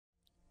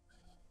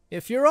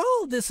If you're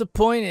all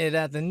disappointed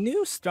at the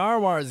new Star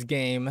Wars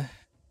game,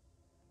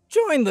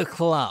 join the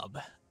club.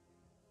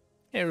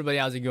 Hey everybody,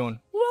 how's it going?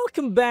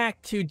 Welcome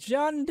back to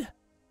Jund.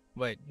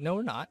 Wait, no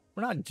we're not.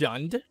 We're not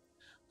Jund.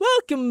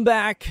 Welcome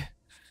back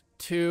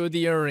to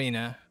the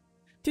arena.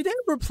 Today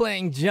we're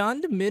playing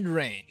Jund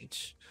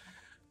Midrange.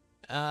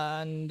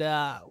 And,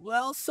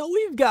 well, so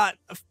we've got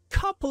a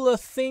couple of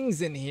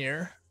things in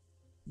here.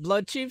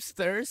 Bloodchief's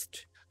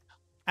Thirst.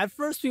 At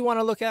first we want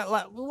to look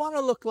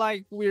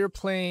like we're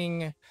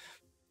playing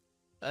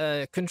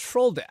a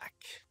control deck,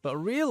 but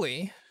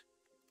really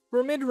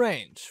we're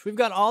mid-range. We've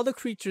got all the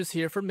creatures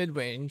here for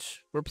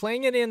mid-range. We're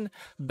playing it in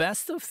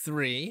best of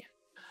 3.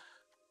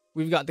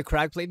 We've got the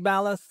Cragplate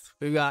Baloth,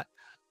 we've got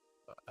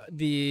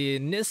the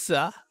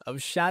Nissa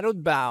of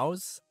Shadowed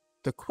Boughs,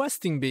 the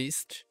Questing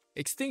Beast,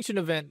 Extinction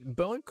Event,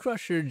 Bone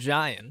Crusher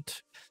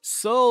Giant,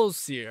 Soul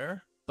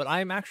Seer, but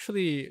I'm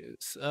actually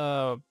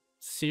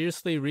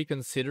seriously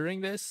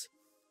reconsidering this.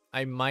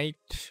 I'm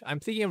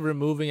thinking of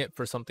removing it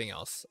for something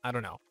else. I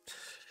don't know.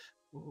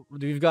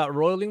 We've got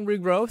Roiling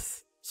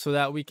Regrowth, so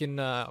that we can,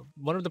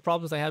 one of the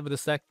problems I had with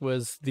this deck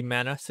was the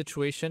mana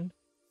situation.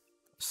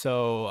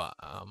 So,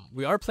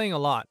 we are playing a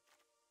lot.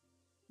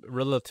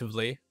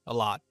 Relatively a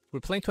lot. We're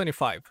playing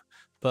 25,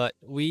 but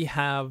we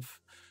have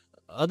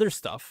other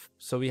stuff.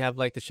 So we have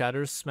like the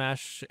Shatter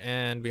Smash,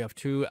 and we have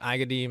 2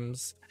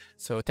 Agadeems.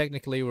 So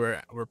technically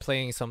we're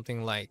playing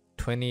something like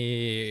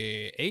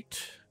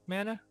 28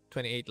 mana,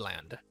 28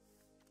 land.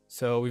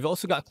 So we've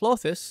also got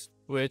Clothis,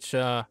 which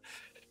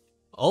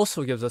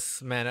also gives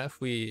us mana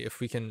if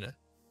we can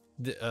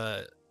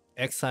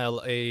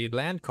exile a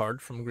land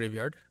card from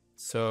graveyard.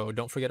 So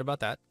don't forget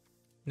about that.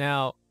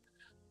 Now,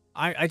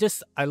 I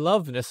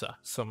love Nissa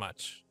so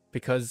much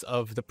because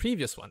of the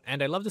previous one,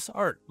 and I love this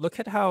art. Look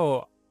at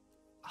how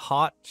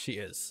hot she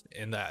is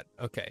in that.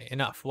 Okay,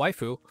 enough.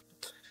 Waifu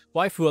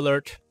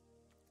alert.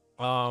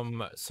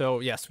 So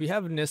yes, we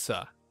have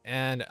Nissa,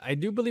 and I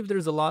do believe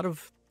there's a lot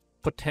of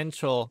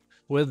potential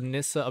with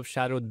Nissa of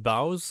Shadowed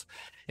Boughs.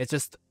 It's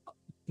just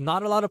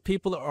not a lot of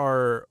people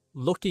are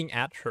looking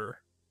at her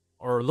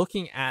or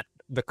looking at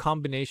the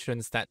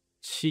combinations that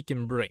she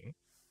can bring.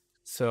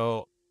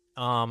 So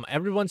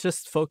everyone's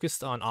just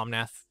focused on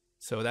Omnath,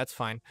 so that's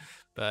fine,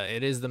 but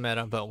it is the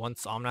meta. But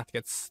once Omnath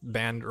gets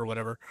banned or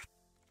whatever,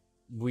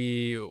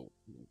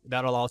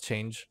 that'll all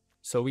change.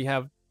 So we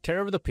have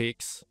Terror of the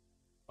Peaks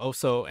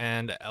also,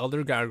 and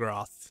Elder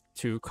Gargaroth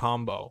to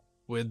combo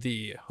with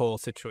the whole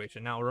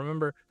situation. Now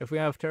remember, if we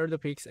have Terror of the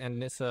Peaks and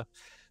Nissa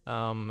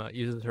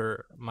uses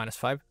her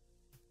 -5,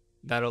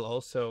 that'll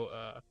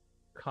also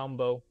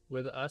combo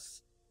with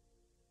us.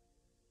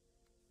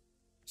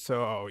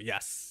 So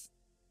yes.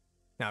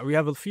 Now we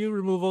have a few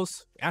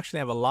removals. We actually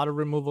have a lot of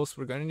removals.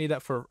 We're going to need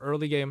that for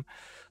early game.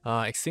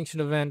 Extinction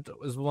Event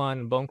was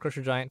 1. Bone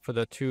Crusher Giant for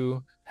the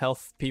 2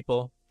 health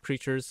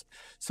creatures.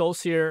 Soul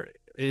Seer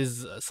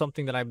is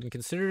something that I've been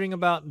considering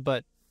about,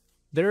 but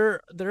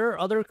there are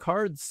other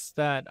cards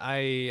that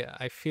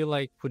I feel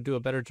like would do a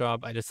better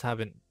job. I just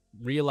haven't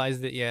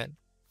realized it yet.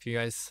 If you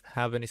guys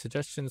have any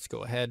suggestions,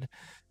 go ahead.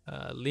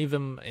 Leave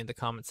them in the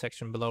comment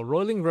section below.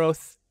 Roiling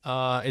Growth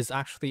is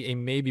actually a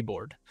maybe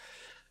board.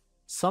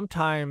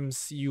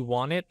 Sometimes you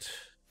want it,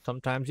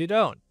 sometimes you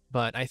don't.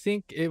 But I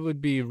think it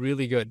would be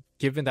really good,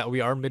 given that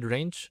we are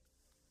mid-range.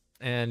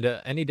 And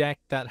any deck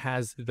that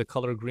has the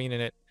color green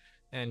in it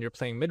and you're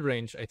playing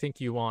mid-range, I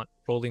think you want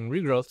Rolling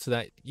Regrowth so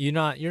that you're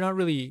not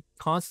really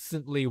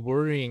constantly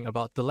worrying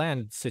about the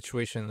land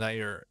situation that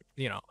you're,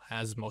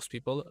 as most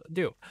people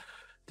do.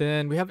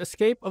 Then we have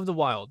Escape of the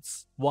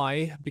Wilds.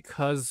 Why?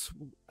 Because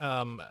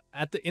in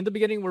the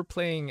beginning we're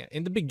playing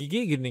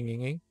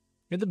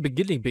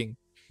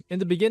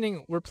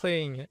we're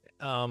playing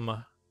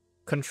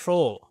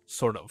control,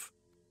 sort of.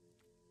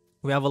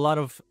 We have a lot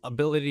of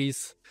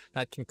abilities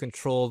that can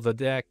control the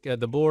deck,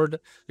 the board.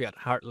 We got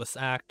Heartless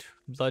Act,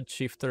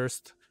 Bloodchief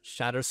Thirst,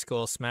 Shatter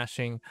Skull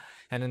Smashing,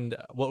 and then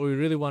what we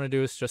really want to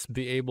do is just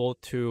be able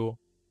to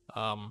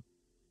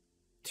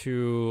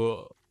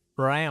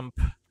ramp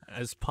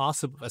as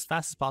fast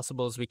as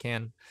possible as we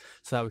can,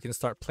 so that we can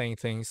start playing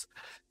things.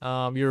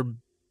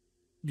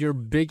 Your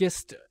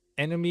biggest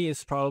enemy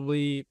is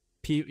probably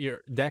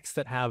your decks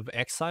that have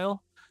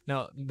Exile.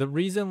 Now, the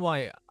reason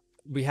why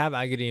we have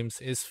Agadeems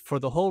is for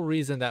the whole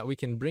reason that we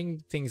can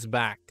bring things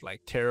back,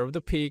 like Terror of the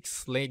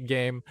Peaks, late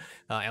game,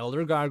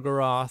 Elder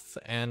Gargaroth,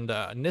 and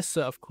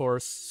Nissa, of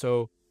course.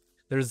 So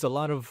there's a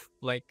lot of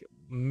like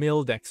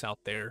mill decks out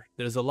there.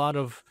 There's a lot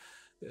of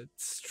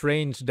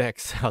strange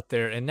decks out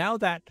there. And now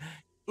that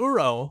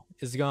Uro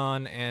is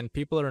gone and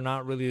people are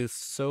not really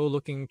so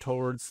looking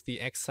towards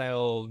the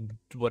Exile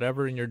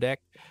whatever in your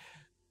deck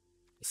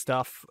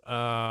stuff,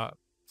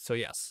 so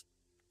yes,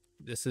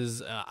 this is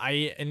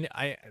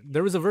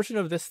there was a version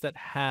of this that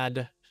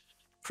had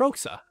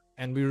Kroxa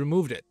and we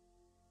removed it.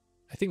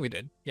 I think we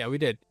did. Yeah, we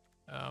did.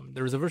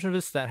 There was a version of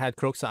this that had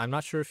Kroxa. I'm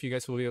not sure if you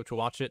guys will be able to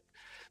watch it,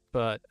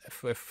 but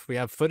if we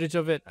have footage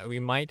of it, we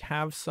might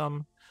have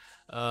some.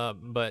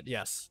 But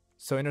yes.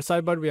 So in our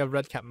sideboard we have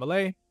Red Cap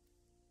Melee,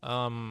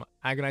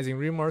 Agonizing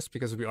Remorse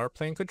because we are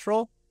playing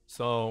control.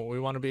 So we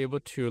want to be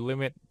able to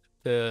limit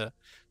the,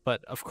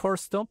 but of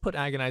course don't put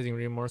Agonizing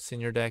Remorse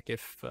in your deck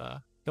if,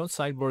 don't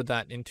sideboard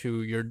that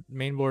into your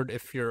main board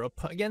if you're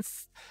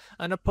against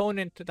an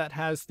opponent that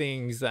has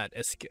things that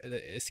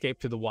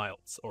escape to the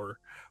wilds, or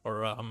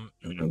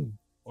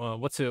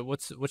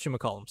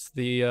whatchamacallums,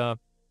 the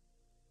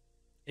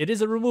it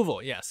is a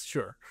removal, yes,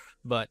 sure,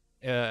 but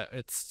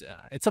it's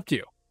up to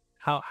you.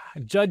 How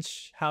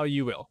judge how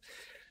you will.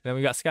 Then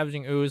we got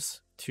Scavenging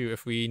Ooze to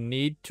if we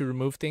need to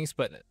remove things,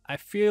 but I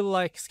feel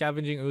like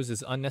Scavenging Ooze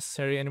is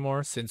unnecessary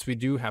anymore since we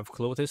do have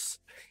Clotis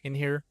in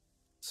here.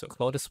 So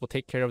Clotis will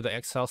take care of the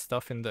exile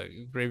stuff in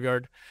the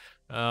graveyard.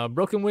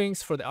 Broken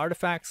Wings for the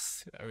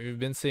artifacts. We've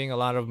been seeing a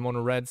lot of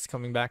mono reds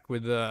coming back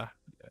with the,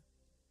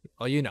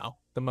 well, you know,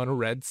 the mono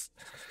reds.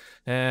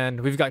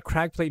 And we've got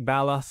Cragplate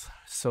Baloth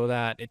so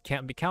that it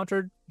can't be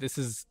countered. This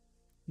is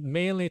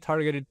mainly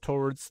targeted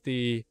towards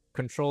the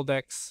control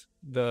decks,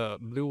 the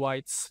blue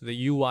whites,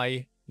 the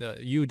UI, the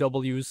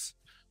UWs,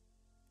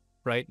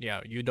 right?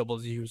 Yeah,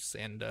 UWs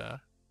and the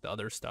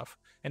other stuff.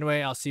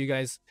 Anyway, I'll see you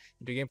guys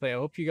in the gameplay. I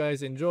hope you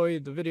guys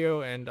enjoyed the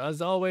video, and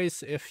as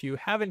always, if you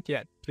haven't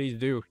yet, please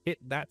do hit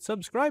that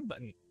subscribe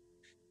button.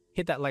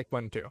 Hit that like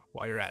button too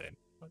while you're at it.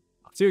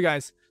 I'll see you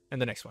guys in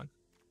the next one.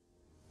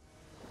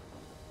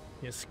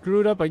 You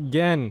screwed up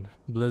again,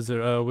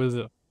 Blizzard.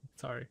 Wizard.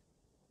 Sorry.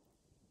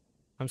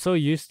 I'm so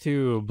used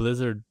to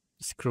Blizzard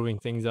screwing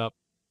things up.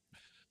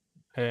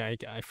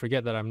 I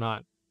forget that I'm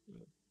not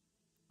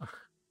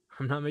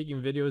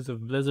making videos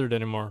of Blizzard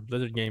anymore.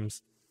 Blizzard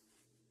games.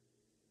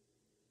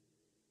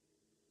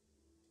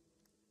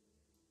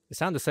 They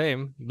sound the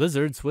same.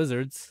 Blizzards,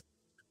 Wizards.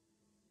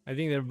 I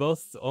think they're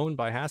both owned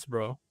by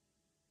Hasbro.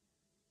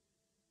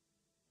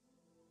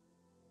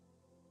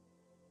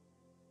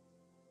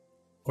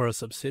 Or a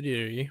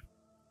subsidiary.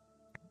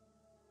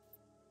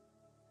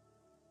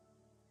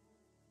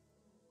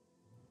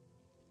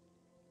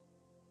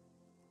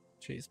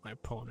 Jeez, my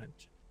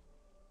opponent.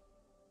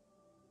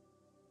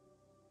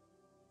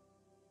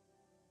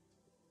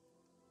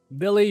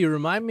 Billy, you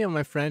remind me of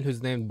my friend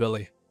who's named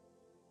Billy.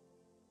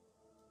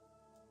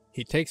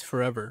 He takes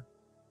forever.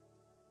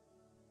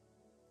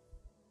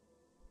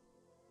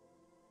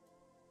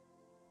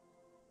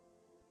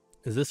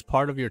 Is this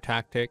part of your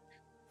tactic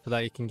so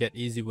that you can get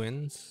easy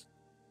wins?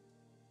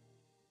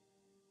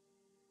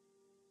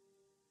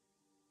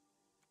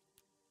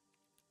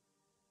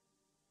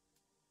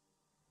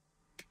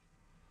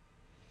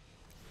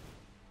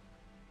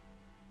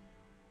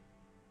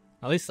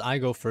 At least I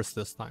go first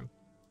this time.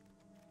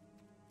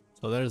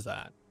 So there's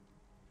that.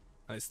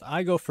 At least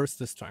I go first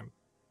this time.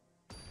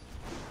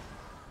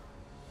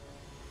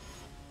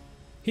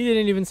 He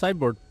didn't even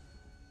sideboard.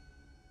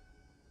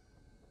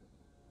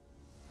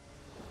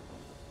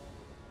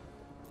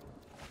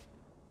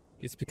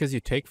 It's because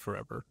you take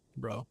forever,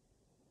 bro.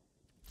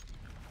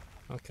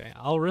 Okay,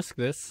 I'll risk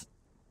this.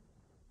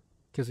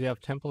 Because we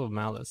have Temple of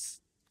Malice.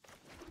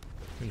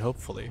 And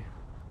hopefully,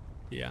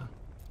 yeah.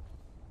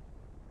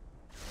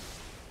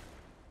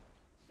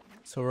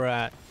 So we're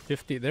at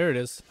 50. There it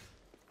is.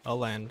 I'll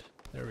land.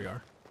 There we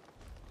are.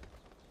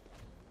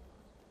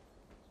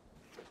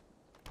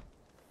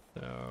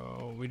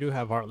 So we do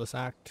have Heartless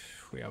Act.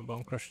 We have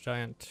Bone Crush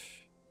Giant.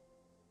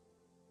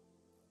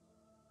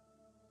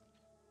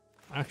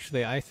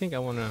 Actually, I think I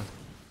want to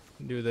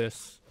do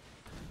this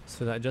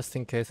so that just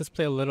in case, let's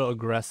play a little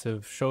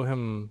aggressive. Show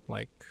him,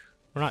 like,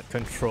 we're not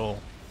control.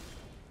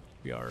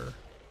 We are.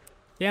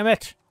 Damn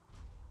it!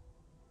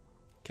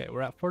 Okay,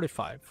 we're at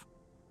 45.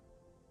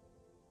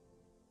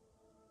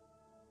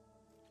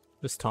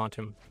 Just taunt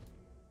him.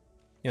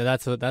 Yeah,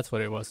 that's what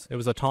it was. It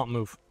was a taunt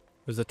move.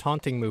 It was a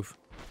taunting move.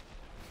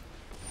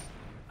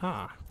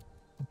 Ah,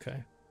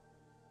 okay.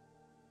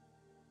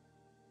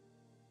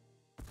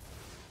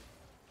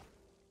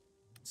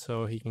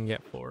 So he can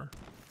get 4.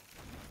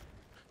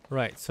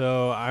 Right,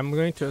 so I'm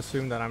going to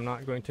assume that I'm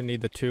not going to need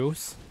the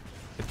 2s.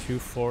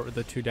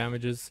 The 2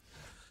 damages.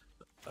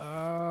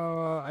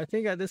 I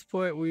think at this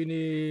point we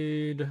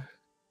need...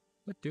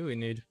 What do we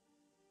need?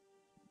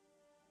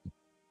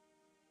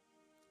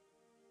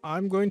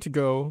 I'm going to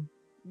go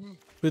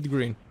with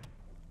green.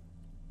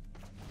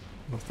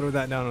 I'll throw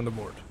that down on the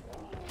board.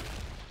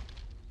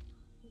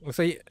 Looks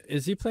like,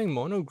 is he playing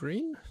mono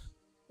green?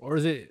 Or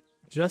is it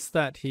just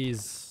that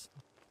he's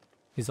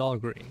all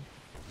green?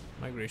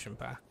 Migration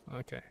path.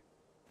 Okay.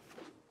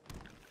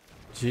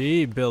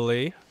 Gee,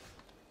 Billy.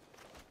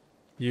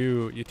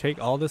 You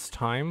take all this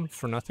time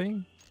for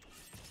nothing?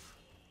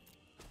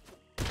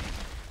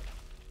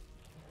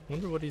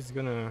 Wonder what he's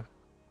gonna...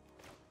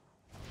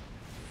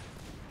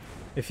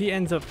 If he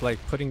ends up like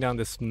putting down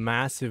this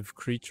massive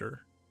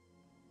creature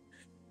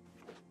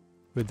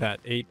with that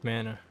 8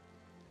 mana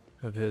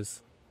of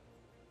his.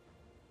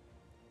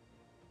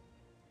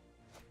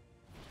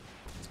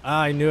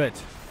 Ah, I knew it.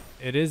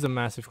 It is a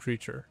massive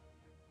creature.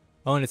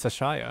 Oh, and it's a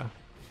Shaya.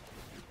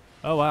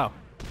 Oh, wow.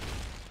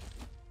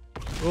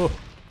 Oh.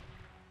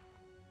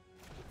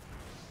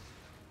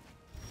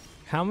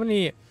 How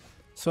many...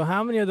 So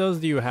how many of those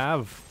do you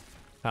have,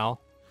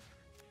 pal?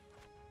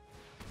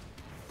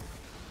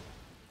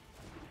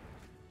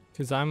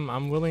 Because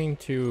I'm willing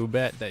to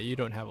bet that you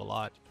don't have a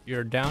lot.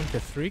 You're down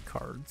to 3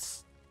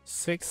 cards.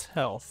 6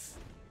 health.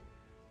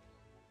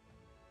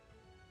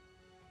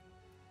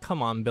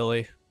 Come on,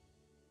 Billy.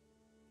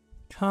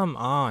 Come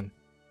on.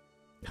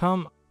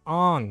 Come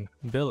on,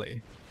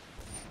 Billy.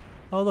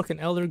 Oh, look, an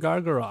Elder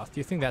Gargaroth.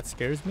 Do you think that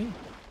scares me?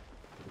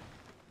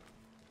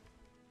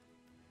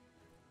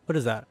 What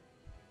is that?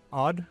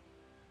 Odd?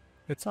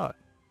 It's odd.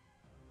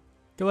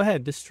 Go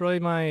ahead, destroy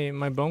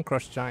my Bone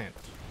Crush Giant.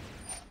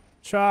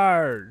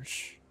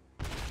 Charge!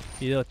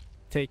 He'll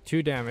take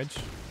 2 damage.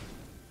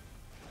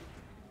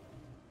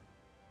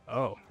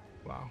 Oh,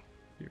 wow.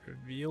 You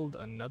revealed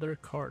another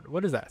card.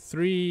 What is that?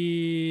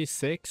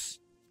 3/6?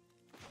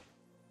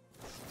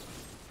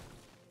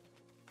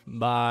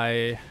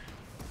 Bye.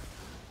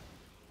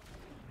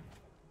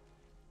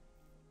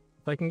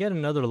 If I can get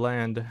another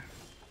land.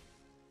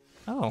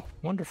 Oh,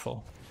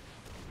 wonderful.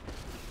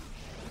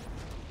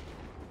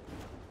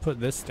 Put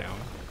this down.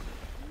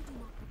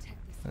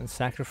 And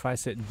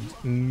sacrifice it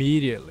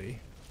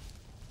immediately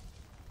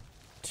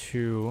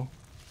to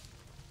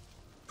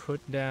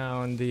put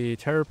down the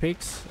Terror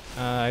Peaks.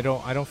 I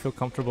don't feel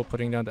comfortable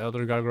putting down the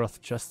Elder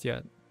Gargaroth just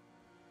yet.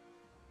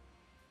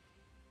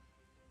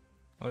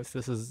 At least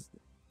this is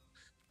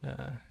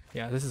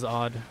yeah, this is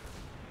odd.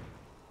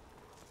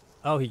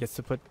 Oh, he gets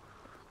to put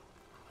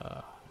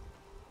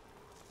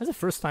that's the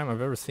first time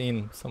I've ever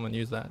seen someone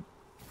use that.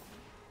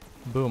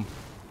 Boom.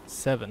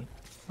 7.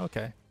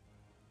 Okay.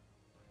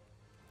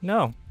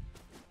 No.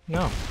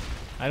 No.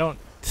 I don't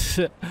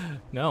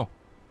no.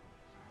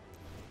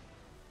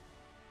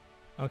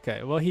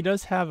 Okay, well he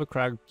does have a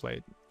crag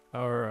plate.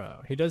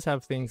 Or he does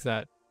have things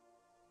that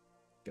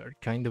are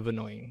kind of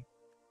annoying.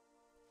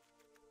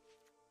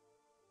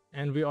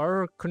 And we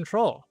are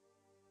control.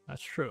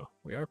 That's true.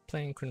 We are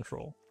playing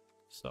control.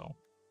 So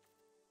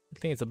I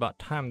think it's about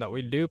time that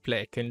we do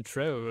play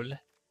control.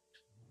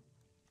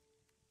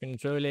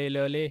 Control-y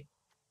lolly.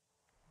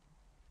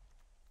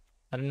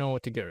 I don't know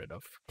what to get rid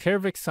of.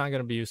 Kervik's not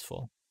going to be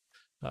useful.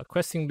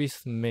 Questing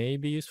Beast may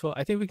be useful.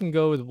 I think we can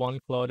go with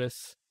 1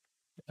 Clodis.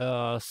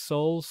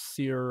 Soul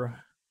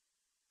Seer.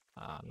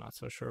 I'm not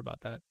so sure about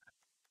that.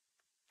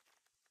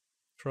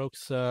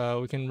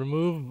 Croxa, we can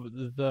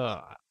remove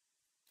the...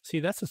 See,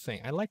 that's the thing.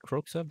 I like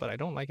Croxa, but I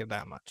don't like it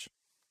that much.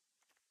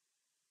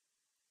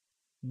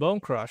 Bone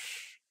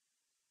Crush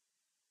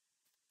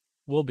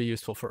will be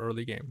useful for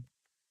early game.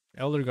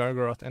 Elder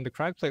Gargaroth and the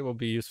Crag Plate will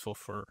be useful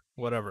for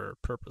whatever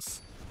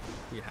purpose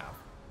we have.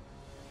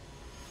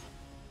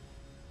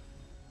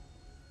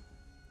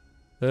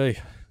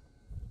 Hey.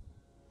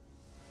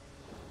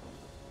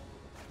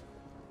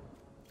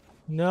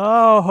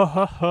 No! Ho,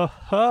 ho,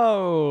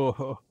 ho,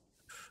 ho.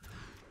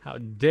 How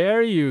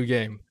dare you,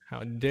 game?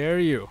 How dare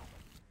you?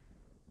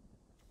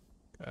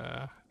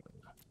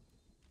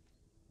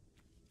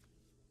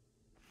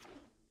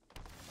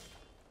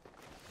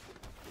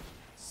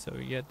 So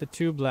we get the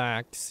 2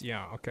 blacks.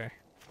 Yeah, okay.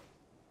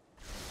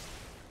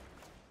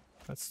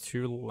 That's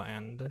 2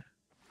 land.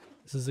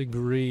 This is a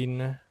green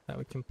that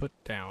we can put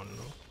down.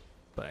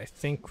 But I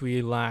think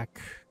we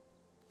lack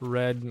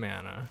red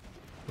mana.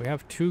 We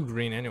have 2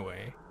 green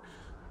anyway.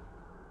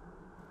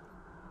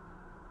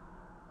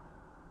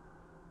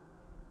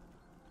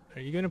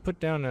 Are you gonna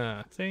put down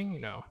a thing?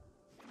 No.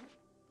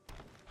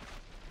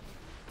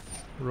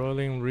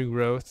 Rolling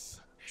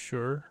Regrowth.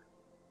 Sure.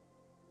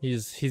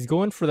 He's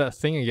going for that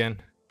thing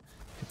again.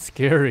 It's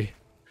scary.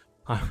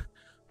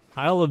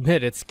 I'll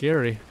admit it's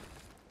scary.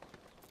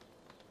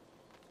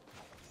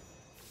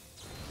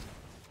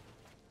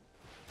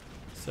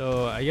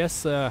 So I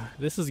guess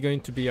this is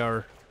going to be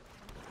our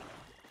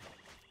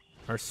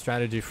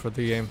strategy for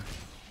the game.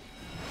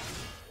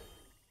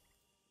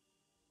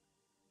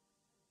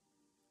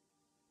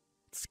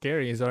 It's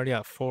scary. He's already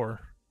at 4.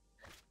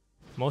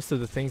 Most of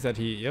the things that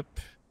he yeah,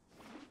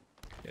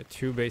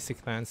 2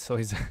 basic lands, so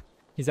he's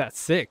at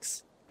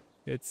 6.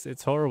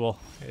 It's horrible.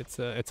 It's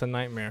a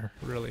nightmare,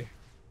 really.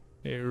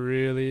 It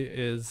really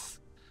is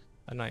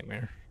a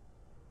nightmare.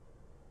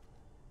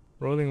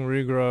 Rolling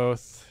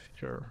Regrowth,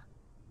 sure.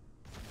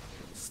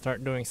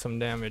 Start doing some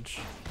damage.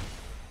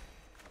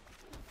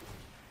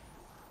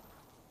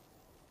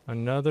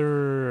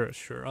 Another,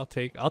 sure. I'll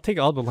take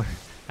all the land.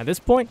 At this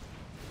point,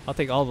 I'll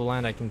take all the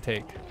land I can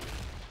take.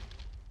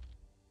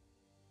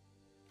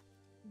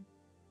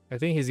 I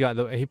think he's got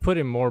he put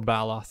in more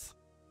Baloth.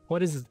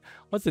 What's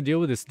the deal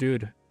with this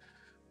dude?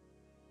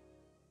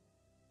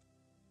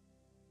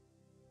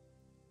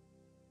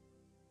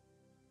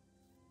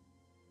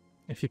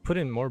 If he put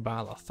in more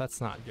Baloth, that's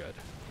not good.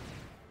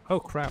 Oh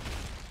crap.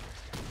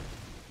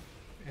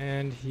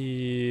 And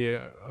he...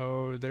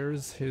 oh,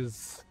 there's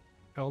his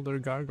Elder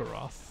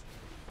Gargaroth.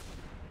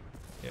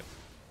 Yep.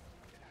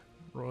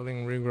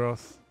 Rolling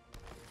Regrowth.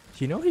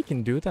 You know he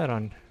can do that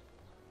on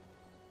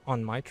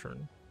my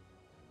turn.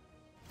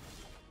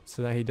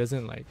 So that he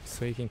doesn't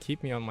so he can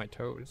keep me on my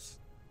toes.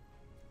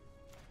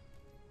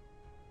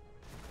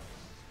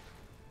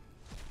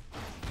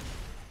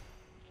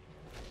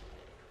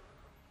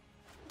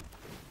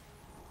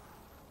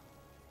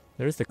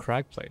 There's the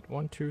Crag Plate.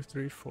 1, 2,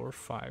 3, 4,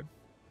 5.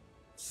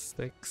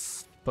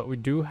 6. But we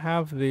do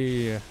have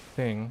the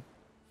thing,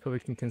 so we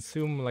can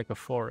consume like a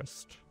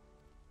forest.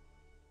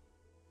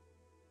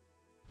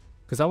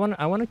 Because I want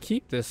to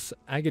keep this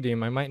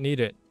Agadim. I might need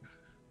it.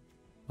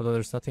 Although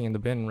there's nothing in the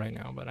bin right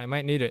now, but I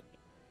might need it.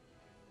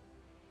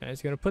 And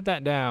it's gonna put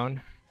that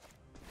down.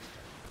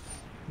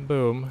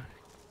 Boom.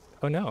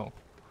 Oh no.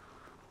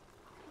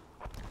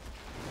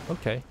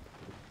 Okay.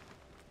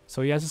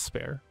 So he has a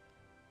spare.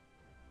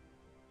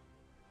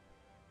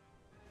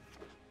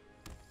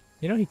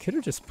 You know, he could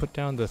have just put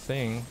down the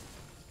thing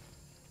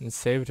and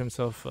saved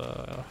himself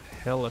a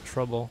hell of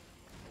trouble.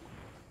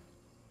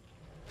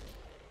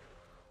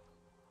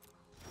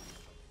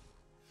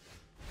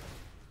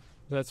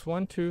 That's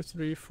 1, 2,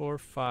 3, 4,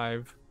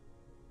 5.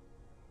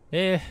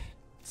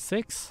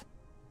 6.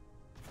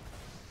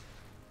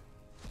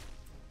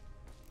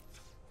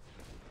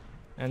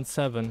 And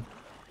 7.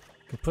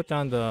 Can put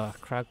down the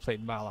crag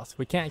plate ballast.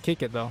 We can't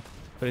kick it though,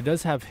 but it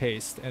does have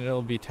haste and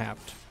it'll be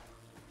tapped.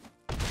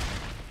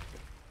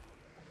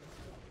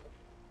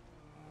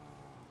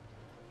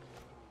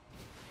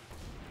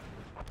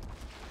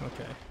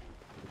 Okay.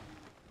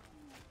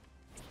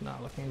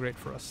 Not looking great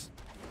for us.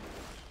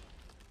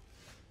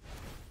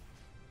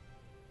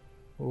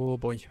 Oh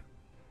boy.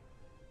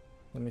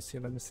 Let me see.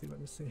 We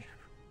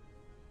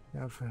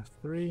have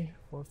 3,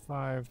 4,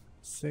 5,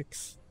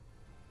 6.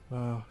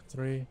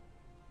 3,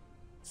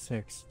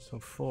 6. So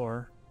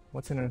 4.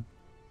 What's in it?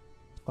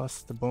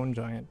 Plus the bone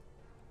giant.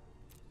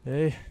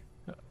 Hey.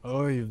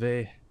 Oy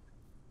vey.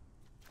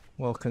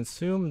 Well,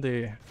 consume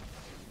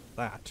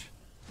that.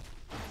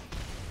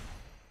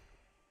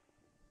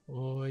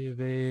 Oy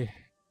vey.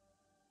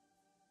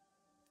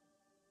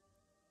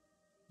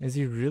 Is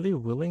he really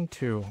willing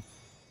to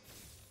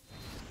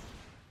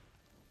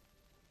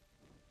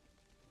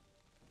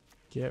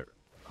I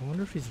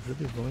wonder if he's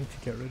really willing to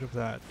get rid of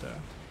that.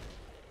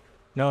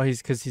 No,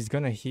 because he's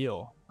gonna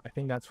heal. I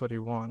think that's what he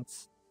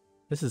wants.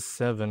 This is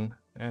 7,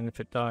 and if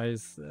it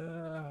dies,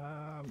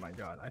 oh my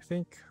god, I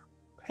think.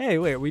 Hey,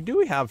 wait, we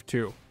do have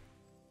 2.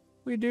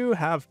 We do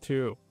have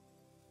 2.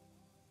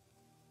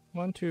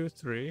 1, 2,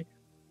 3.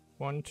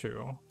 1,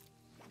 2.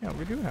 Yeah,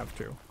 we do have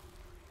 2.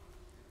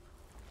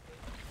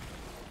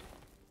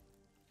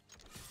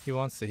 He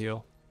wants to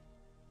heal.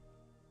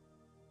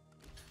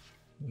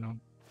 You know.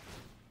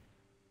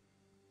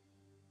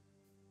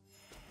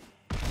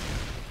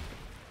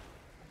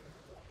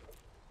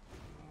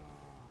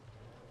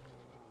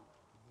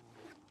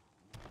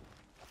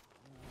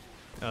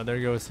 Oh,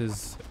 there goes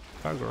his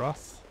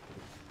Gargaroth.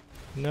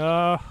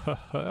 No.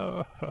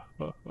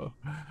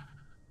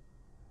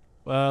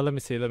 Well, let me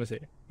see.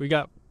 We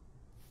got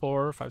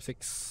 4, 5,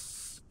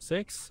 6.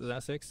 6? Is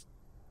that 6?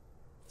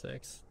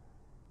 6.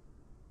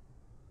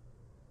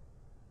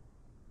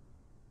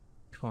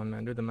 Come on,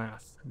 man. Do the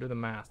math.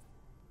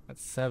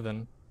 That's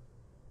 7.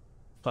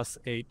 Plus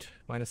 8.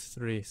 Minus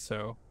 3.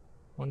 So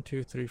 1,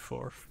 2, 3,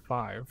 4,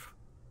 5.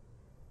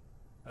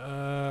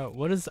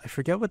 What is... I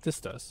forget what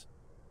this does.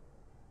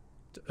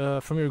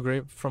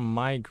 From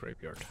my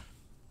graveyard.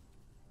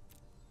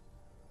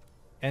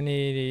 It's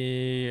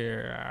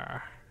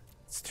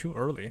too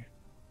early.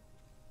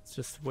 It's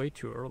just way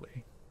too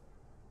early.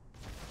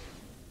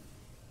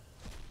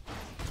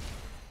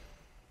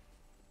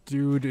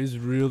 Dude is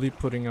really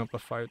putting up a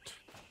fight.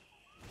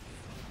 I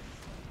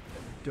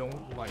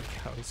don't like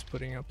how he's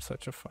putting up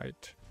such a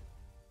fight.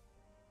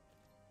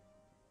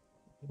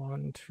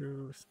 1,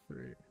 2,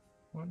 3.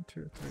 1,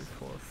 2, 3,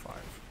 4,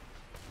 5.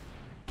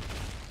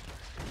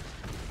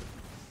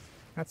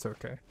 That's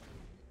okay.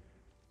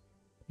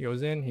 He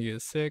goes in, he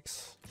is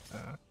 6.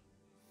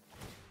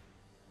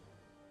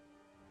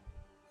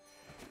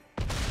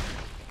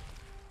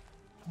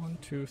 1,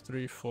 2,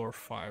 3, 4,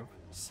 5,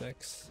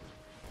 6.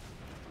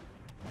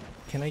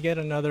 Can I get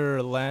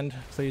another land,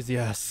 please?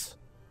 Yes.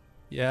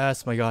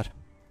 Yes, my god.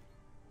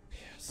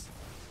 Yes.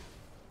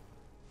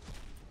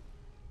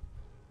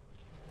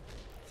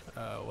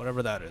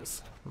 Whatever that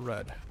is.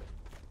 Red.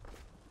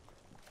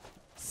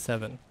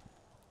 7.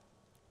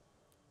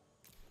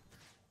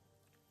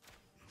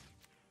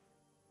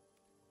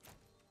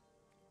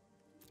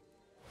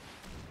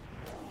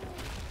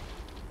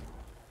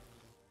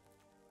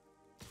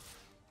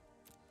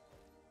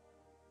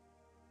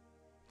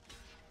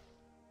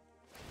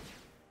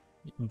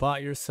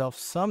 Bought yourself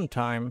some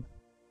time.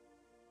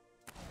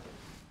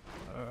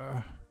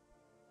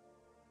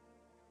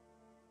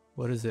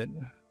 What is it?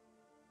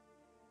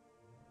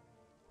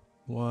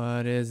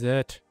 What is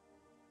it?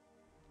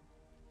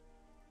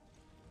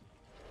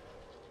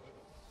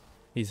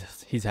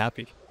 He's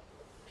happy.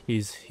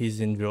 He's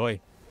in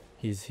joy.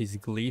 He's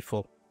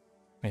gleeful.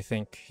 I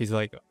think he's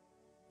like,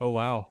 oh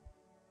wow.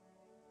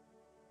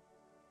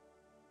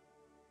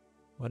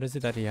 What is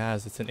it that he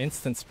has? It's an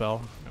instant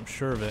spell. I'm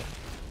sure of it.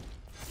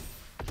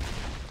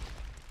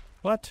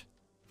 What?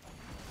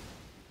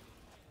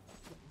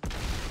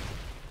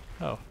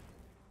 Oh.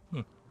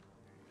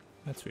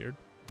 That's weird.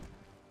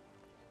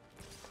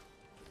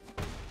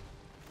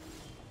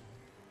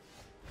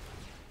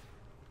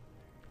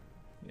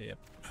 Yep.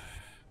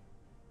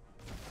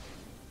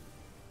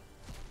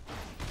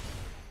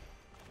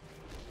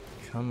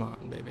 Come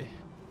on, baby.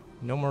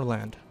 No more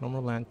land. No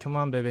more land. Come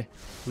on, baby.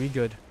 We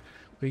good.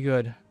 We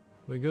good.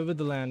 We good with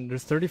the land.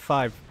 There's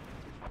 35.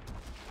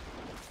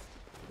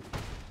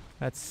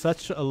 That's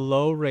such a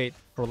low rate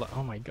for...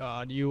 Oh my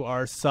god, you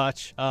are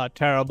such a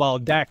terrible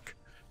deck.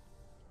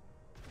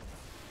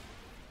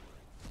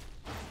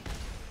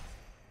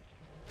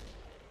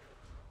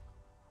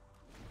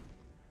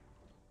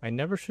 I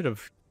never should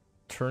have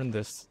turned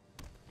this.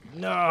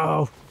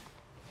 No!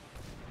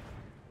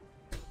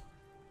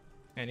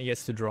 And he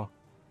gets to draw.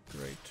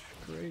 Great,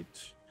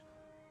 great.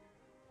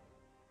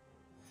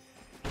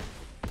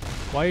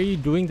 Why are you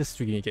doing this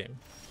to me, game?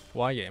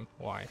 Why, game?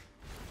 Why?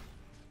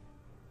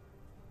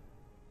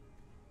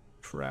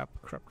 Crap,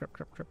 crap, crap,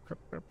 crap, crap, crap,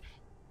 crap.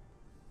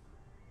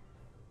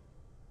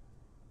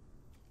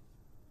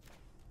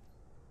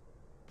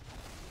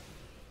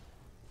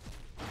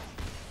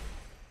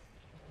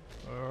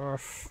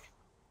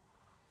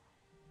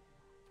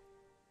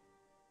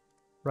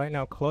 Right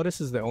now,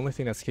 Clotus is the only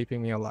thing that's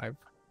keeping me alive.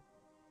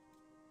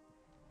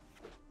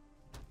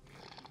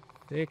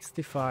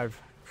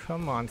 65.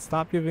 Come on,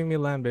 stop giving me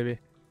land, baby.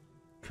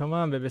 Come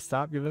on, baby,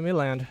 stop giving me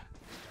land.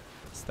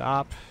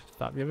 Stop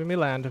giving me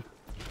land.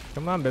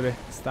 Come on, baby,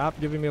 stop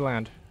giving me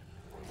land.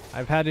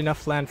 I've had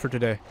enough land for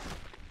today.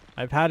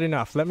 I've had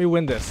enough. Let me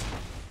win this.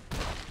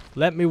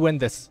 Let me win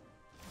this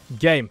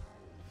game.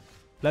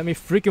 Let me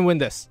freaking win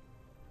this.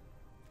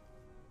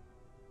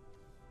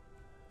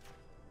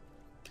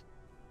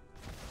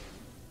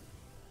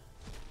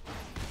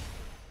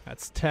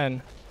 That's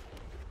 10.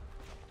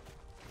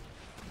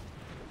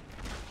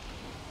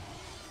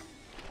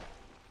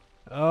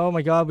 Oh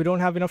my god, we don't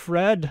have enough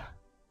red.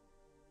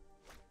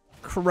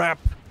 Crap.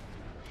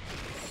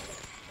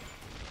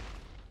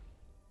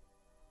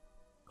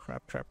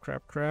 Crap, crap,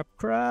 crap, crap,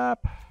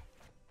 crap.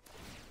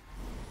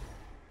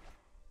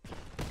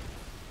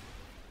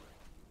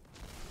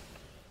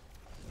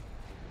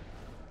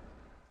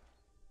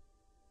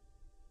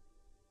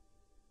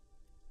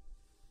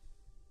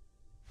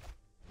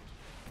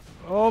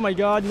 Oh my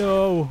god,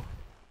 no.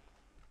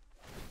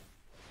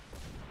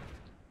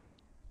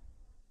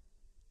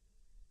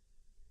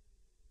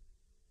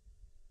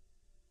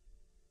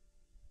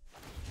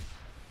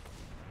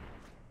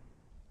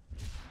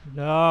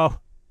 No.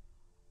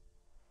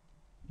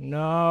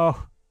 No.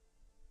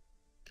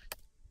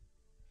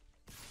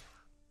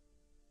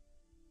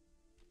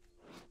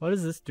 What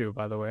does this do,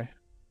 by the way?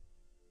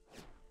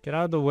 Get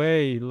out of the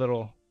way,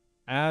 little.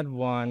 Add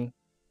one.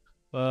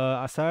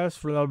 Aside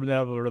from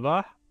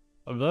no.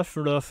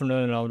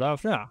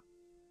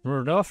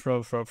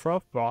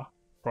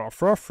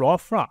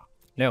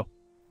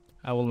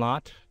 I will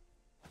not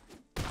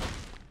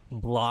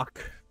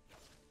block.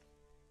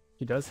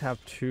 He does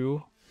have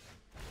 2.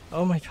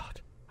 Oh my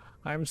god.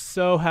 I'm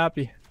so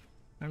happy.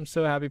 I'm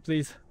so happy,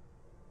 please.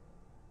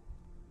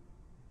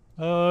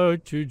 Oh,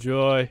 to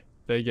joy.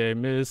 The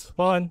game is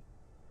fun.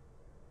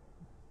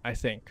 I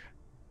think.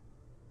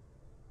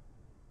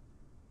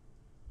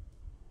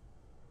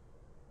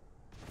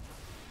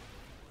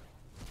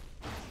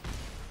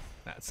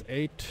 That's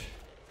 8.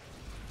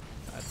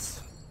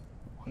 That's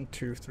 1,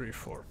 2, 3,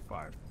 4,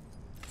 5.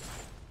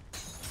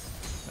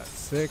 That's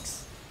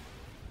 6.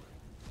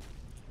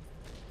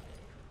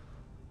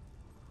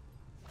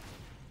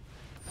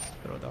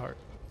 Throw the heart.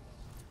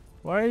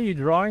 Why are you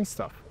drawing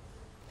stuff?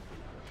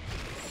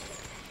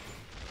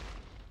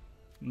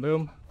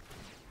 Boom.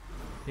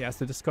 He has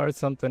to discard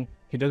something.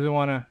 He doesn't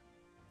want to.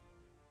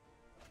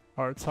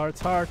 Hearts,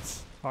 hearts,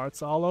 hearts.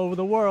 Hearts all over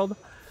the world.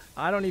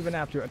 I don't even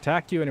have to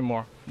attack you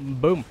anymore.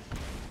 Boom.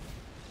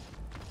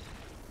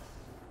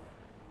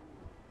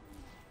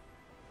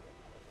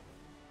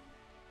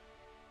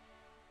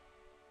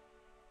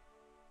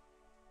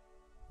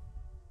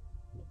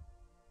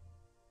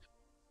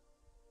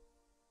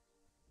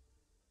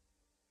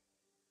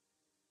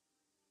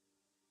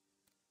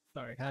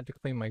 Sorry, I had to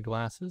clean my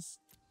glasses.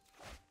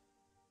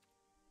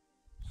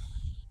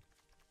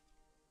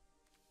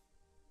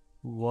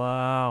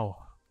 Wow.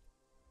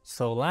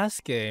 So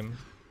last game.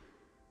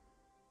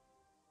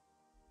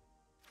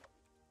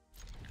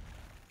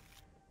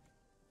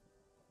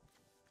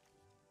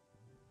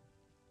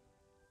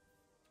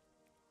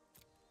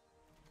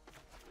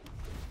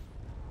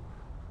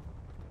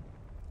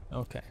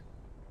 Okay.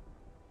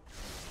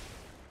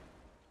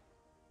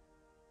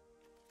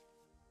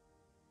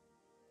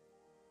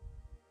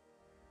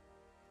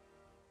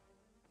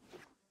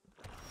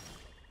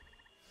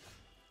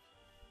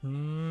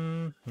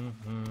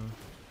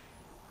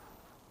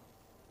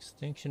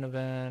 Extinction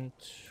event.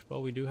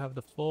 Well, we do have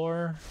the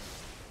 4.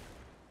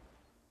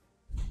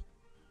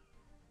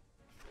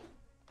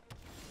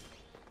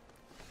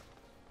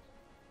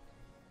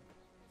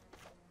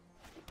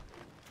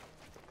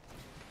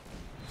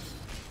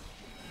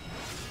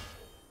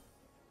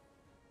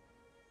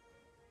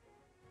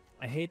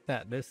 I hate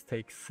that this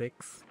takes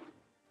 6.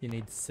 You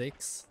need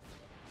 6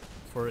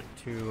 for it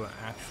to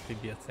actually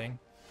be a thing.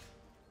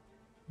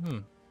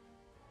 Now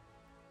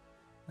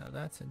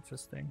that's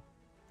interesting.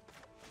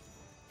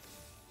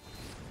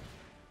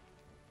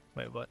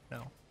 Wait, what?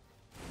 No.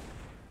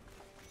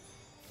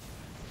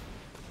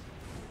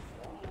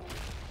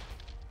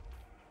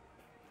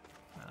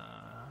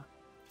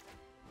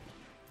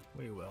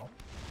 we will.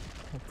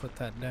 We'll put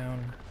that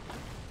down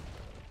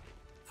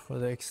for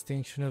the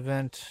extinction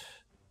event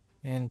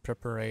in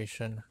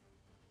preparation.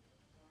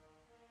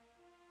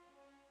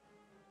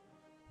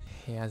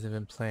 He hasn't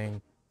been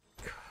playing.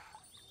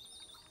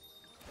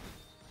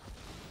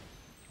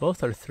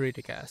 Both are 3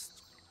 to cast,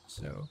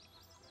 so.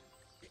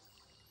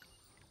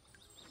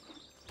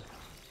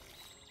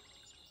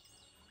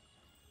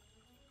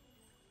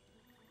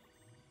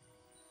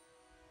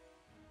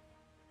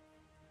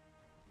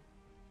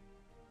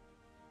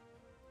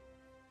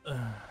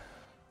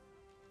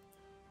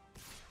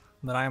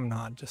 But I'm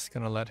not just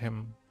gonna let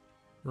him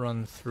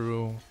run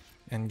through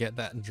and get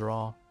that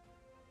draw.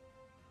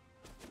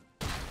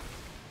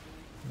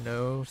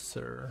 No,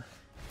 sir.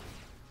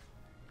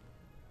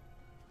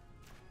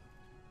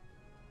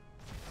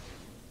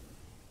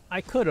 I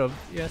could have,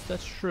 yes,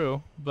 that's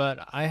true, but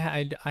I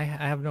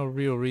have no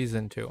real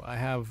reason to. I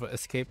have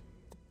escaped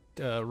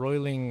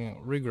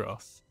roiling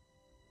regrowth.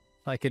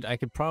 I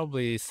could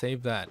probably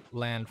save that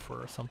land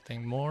for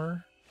something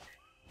more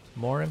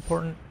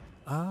important.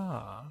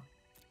 Ah,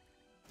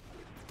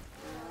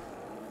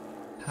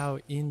 how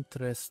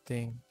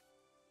interesting.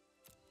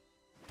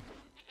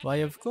 Why,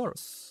 of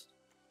course,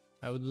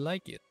 I would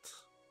like it.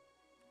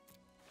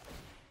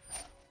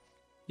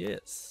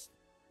 Yes.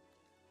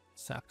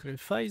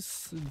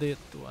 Sacrifice that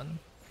one.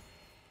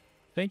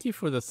 Thank you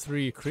for the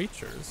 3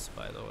 creatures,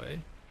 by the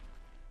way.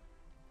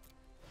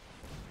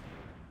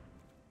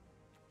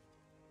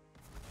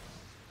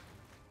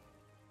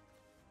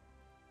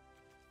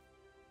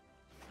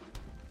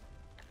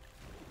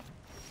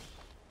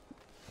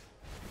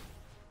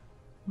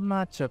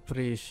 Much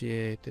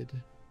appreciated.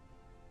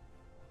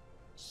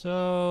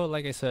 So,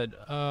 like I said,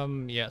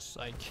 yes,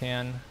 I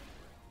can.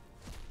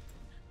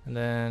 And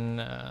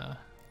then,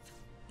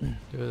 do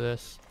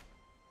this.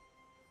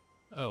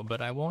 Oh,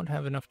 but I won't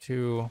have enough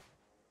to...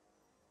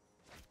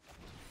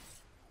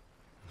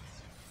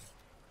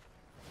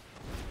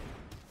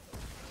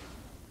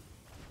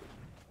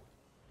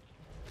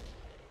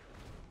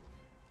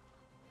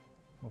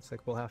 Looks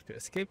like we'll have to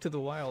escape to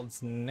the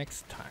wilds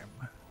next time.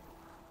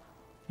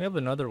 We have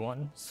another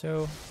one,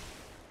 so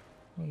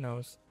who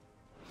knows?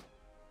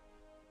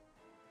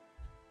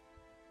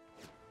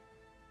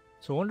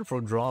 It's a wonderful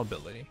draw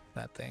ability,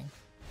 that thing.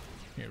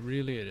 It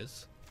really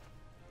is.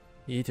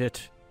 Eat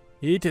it.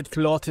 Eat it,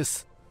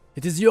 Clotis.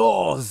 It is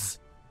yours!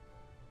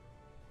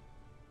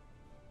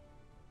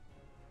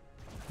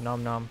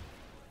 Nom nom.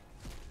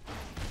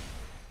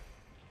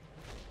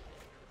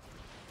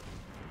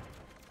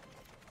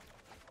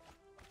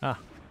 Ah,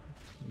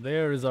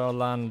 there is our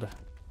land.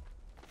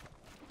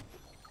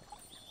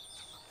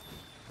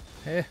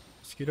 Hey,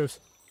 mosquitoes.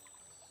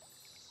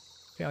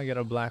 Okay, I'll get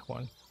a black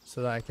one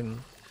so that I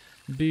can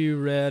be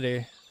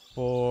ready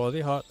for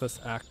the Heartless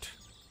Act.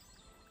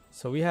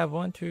 So we have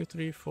 1, 2,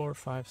 3, 4,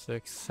 5,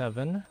 6,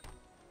 7.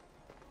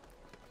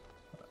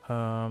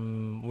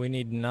 We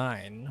need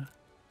 9.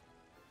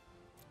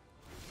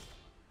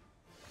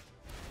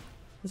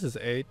 This is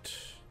 8.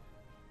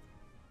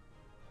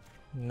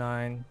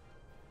 9.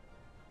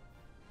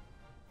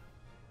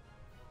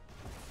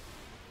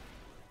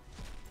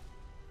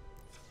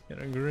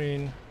 Get a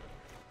green.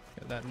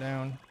 Get that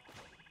down.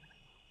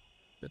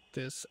 Get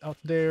this out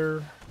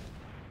there.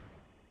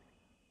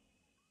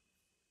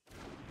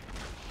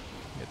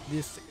 Get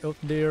this out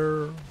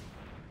there.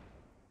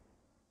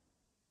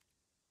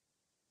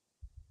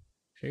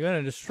 If you're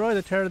gonna destroy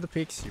the Terror of the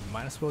Peaks, you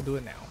might as well do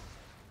it now.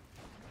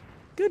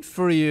 Good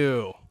for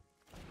you!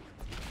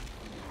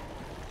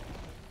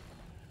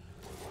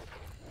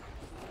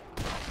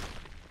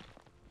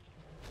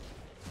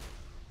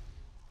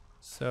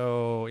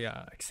 So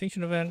yeah,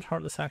 Extinction Event,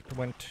 Heartless Act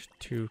went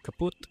to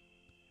kaput.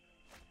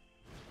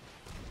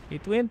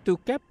 It went to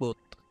kaput.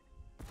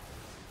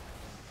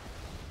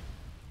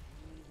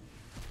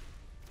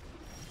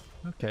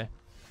 Okay.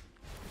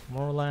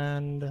 More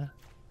land.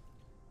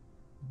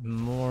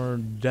 More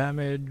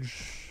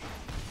damage.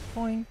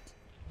 Point.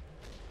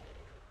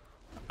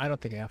 I don't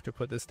think I have to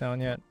put this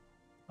down yet.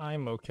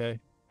 I'm okay.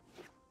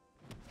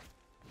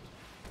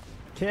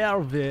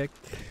 Karvik.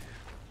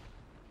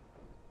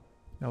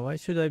 Now why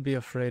should I be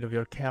afraid of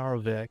your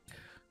Karvik?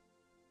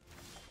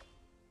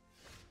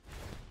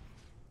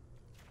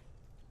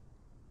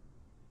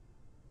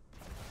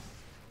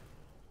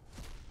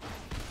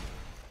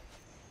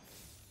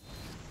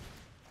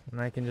 And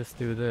I can just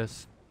do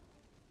this.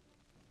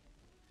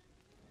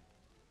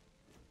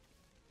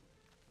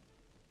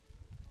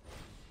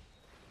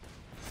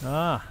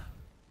 Ah.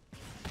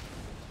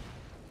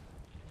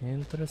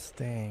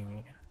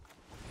 Interesting.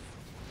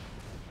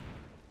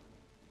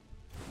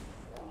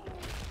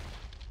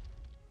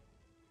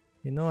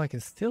 You know, I can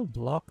still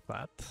block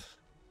that.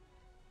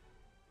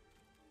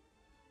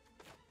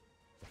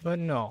 But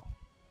no.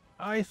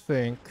 I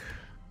think...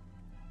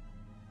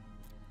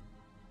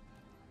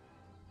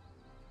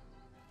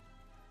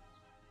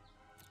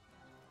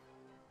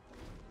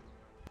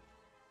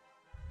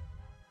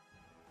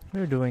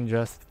 we're doing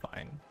just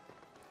fine.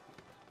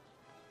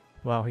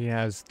 Wow, he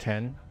has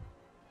 10.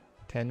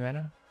 10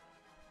 mana?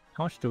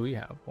 How much do we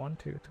have? 1,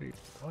 2, 3.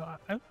 Well,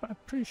 I'm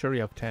pretty sure we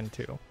have 10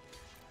 too.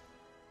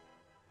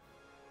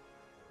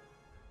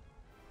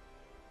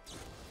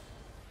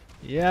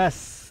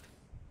 Yes!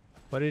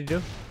 What did he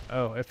do?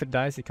 Oh, if it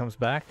dies, it comes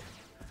back.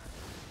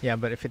 Yeah,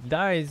 but if it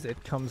dies,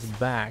 it comes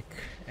back.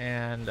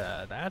 And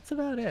that's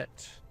about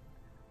it.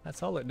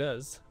 That's all it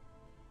does.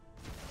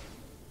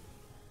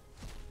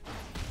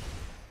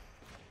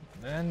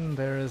 Then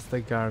there is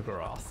the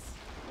Gargaroth.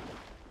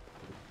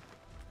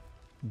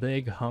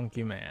 Big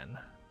hunky man.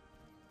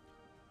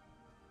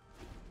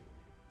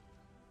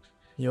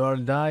 You are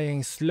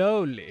dying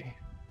slowly.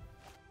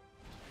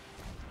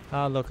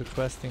 Ah, look, a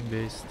questing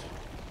beast.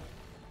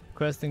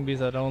 Questing beast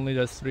that only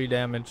does 3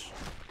 damage.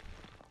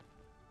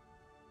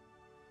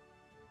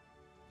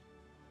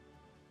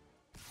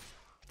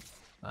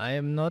 I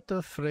am not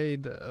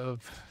afraid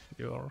of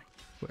your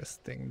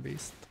questing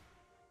beast.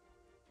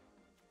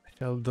 I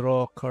shall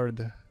draw a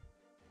card.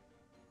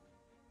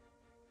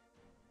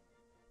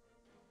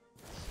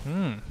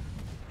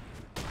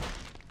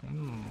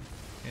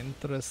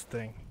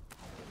 Interesting.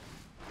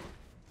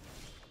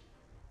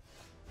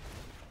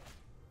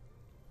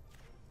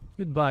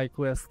 Goodbye,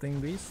 questing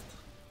beast.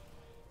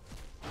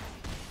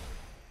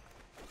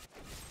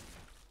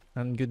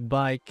 And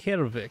goodbye,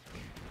 Kervik.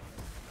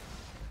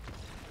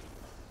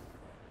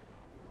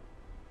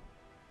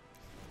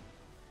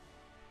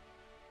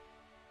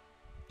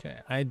 Okay,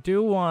 I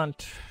do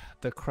want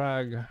the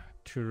Crag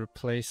to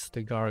replace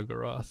the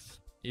Gargaroth,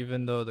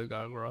 even though the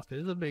Gargaroth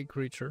is a big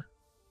creature.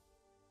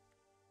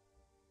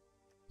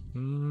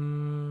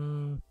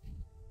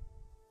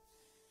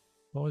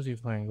 What was he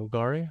playing?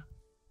 Golgari?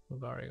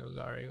 Golgari.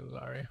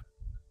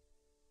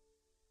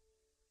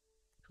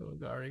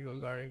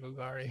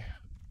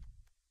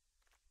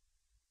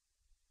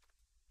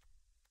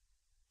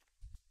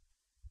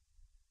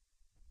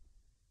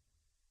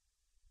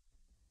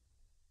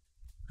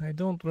 I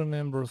don't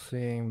remember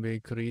seeing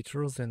big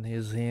creatures in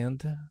his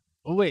hand.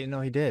 Oh wait,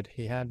 no, he did.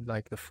 He had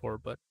like the 4,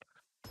 but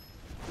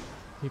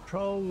he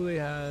probably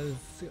has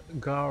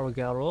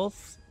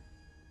Gargaroth.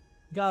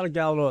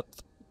 Belot.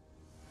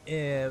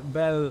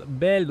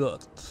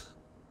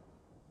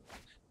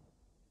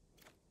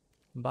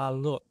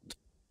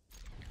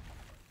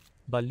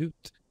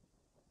 Balut.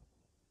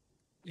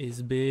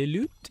 Is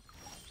Belut?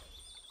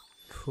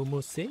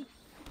 Como se?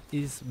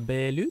 Is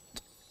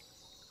Belut?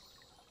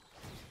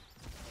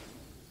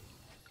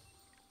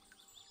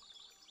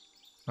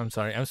 I'm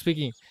sorry, I'm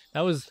speaking.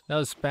 That was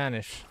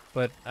Spanish,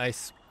 but I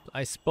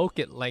spoke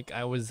it like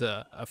I was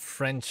a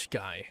French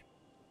guy.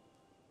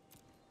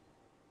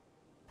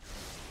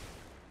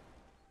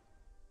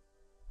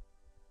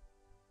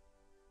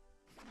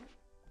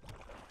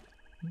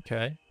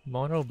 Okay,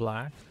 mono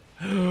black.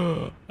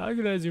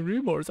 Agonizing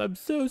remorse. I'm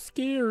so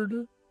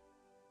scared.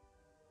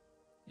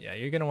 Yeah,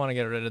 you're gonna want to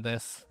get rid of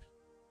this.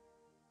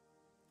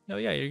 No,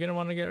 yeah, you're gonna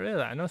want to get rid of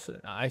that. No,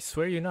 I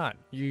swear you're not.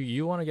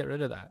 You want to get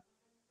rid of that.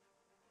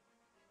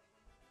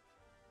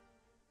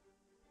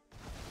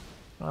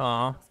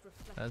 Aw,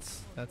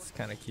 that's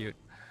kind of cute.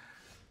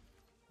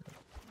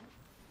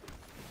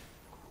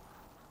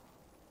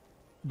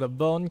 The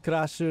Bone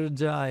Crusher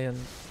Giant.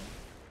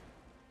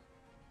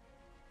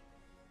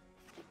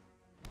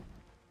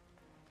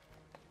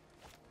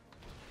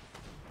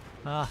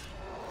 Ah,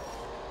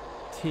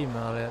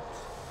 Timaret.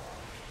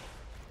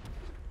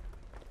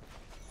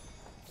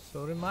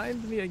 So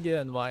remind me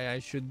again why I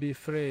should be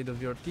afraid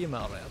of your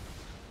Timaret.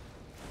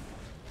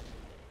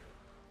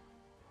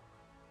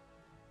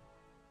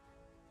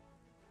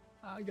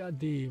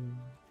 Agadim,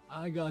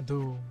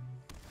 Agadum,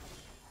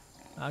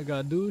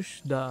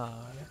 Agadushda.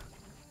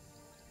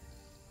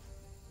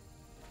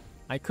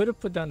 I could have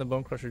put down the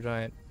Bone Crusher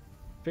Giant,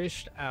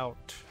 fished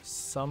out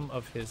some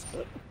of his.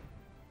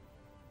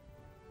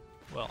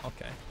 Well,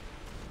 okay.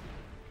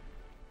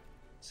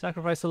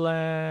 Sacrifice the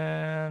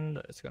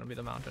land. It's gonna be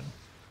the mountain.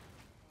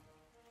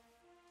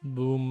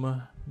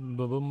 Boom,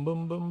 boom, boom,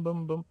 boom, boom,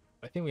 boom, boom.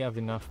 I think we have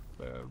enough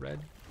red.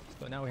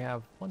 So now we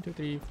have 1, 2,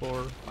 3,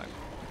 4, 5.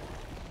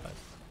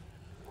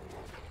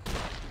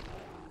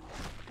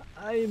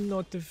 I'm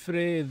not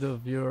afraid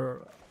of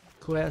your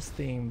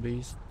questing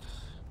beast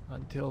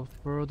until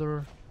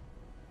further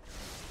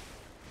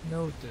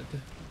noted.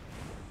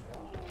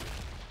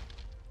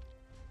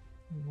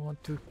 You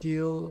want to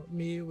kill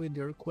me with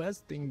your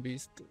questing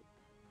beast?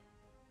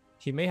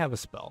 He may have a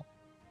spell,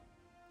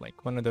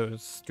 like one of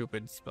those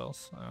stupid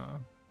spells.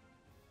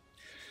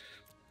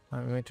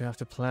 I'm going to have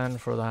to plan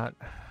for that,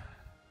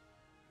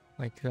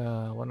 like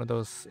one of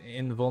those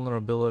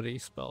invulnerability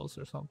spells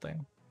or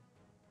something.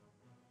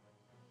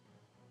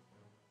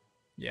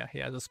 Yeah, he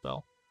has a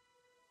spell.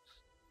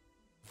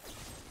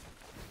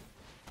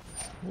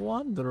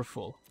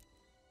 Wonderful.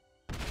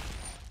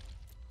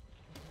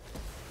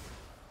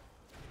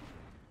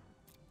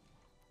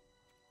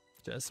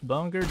 Just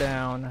bunker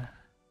down.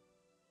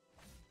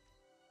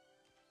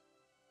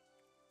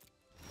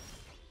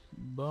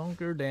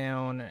 Bunker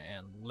down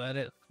and let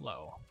it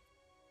flow.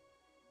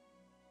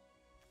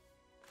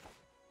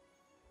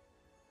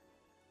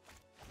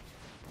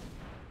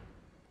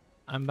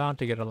 I'm bound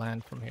to get a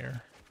land from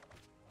here.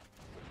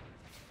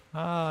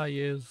 Ah,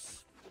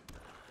 yes.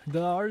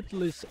 The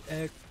Artless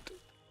Act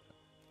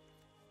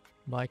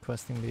by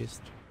Questing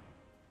Beast.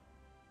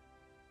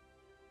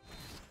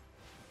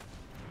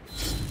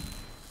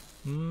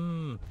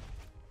 Hmm.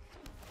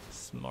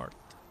 Smart.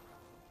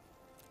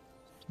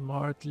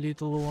 Smart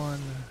little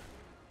one.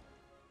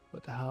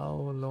 But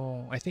how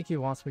long? I think he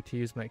wants me to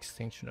use my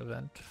extinction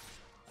event.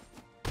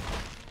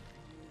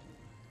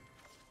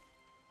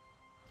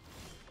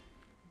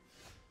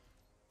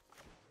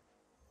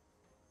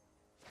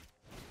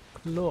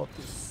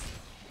 Lotus.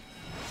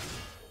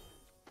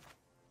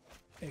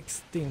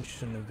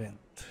 Extinction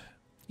event.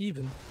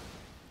 Even.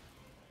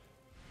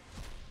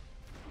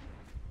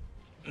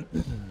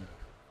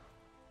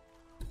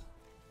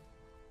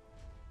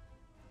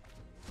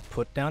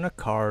 Put down a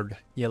card,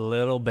 you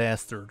little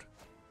bastard.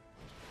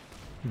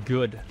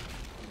 Good.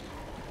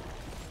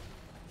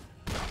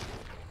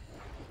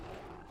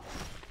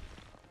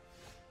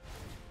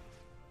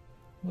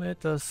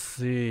 Let us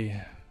see.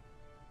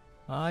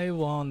 I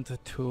want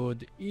to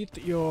eat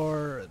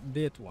your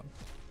dead one.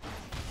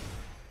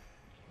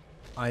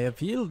 I have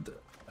healed.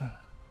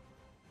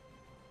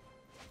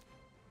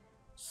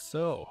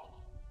 So,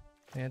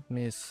 let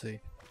me see.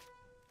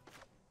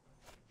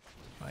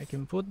 I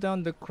can put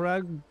down the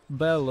crag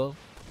bellow.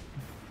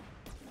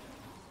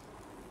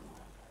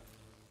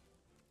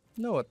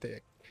 No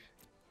attack.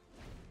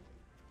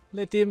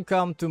 Let him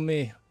come to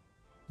me,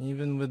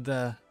 even with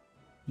the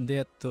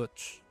death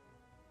touch.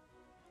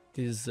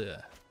 It is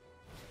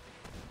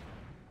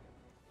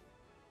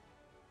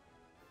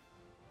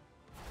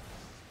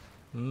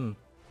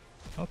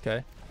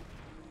okay.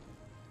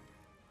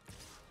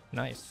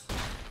 Nice.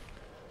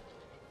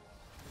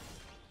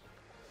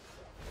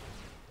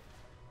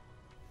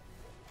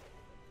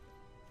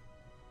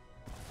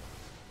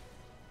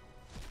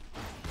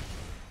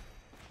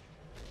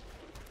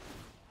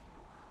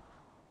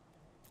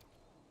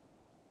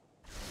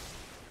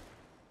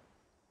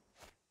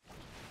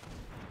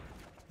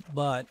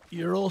 But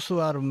you're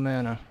also out of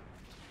mana.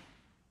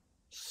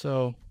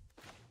 So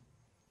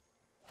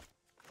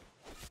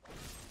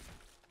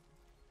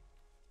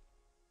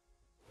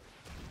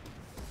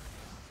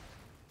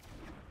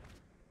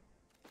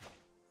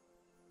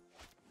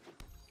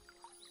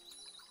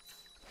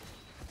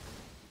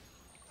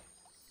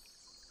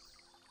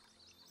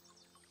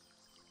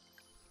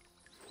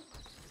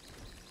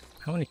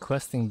how many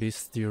questing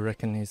beasts do you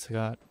reckon he's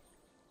got?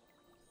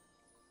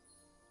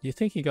 Do you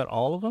think he got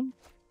all of them?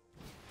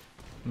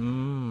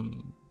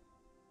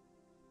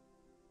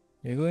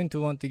 You're going to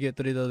want to get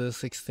rid of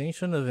this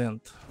extinction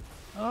event.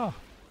 Oh,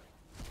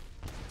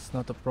 it's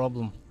not a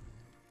problem.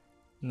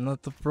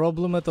 Not a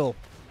problem at all.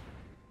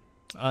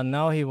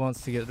 Now he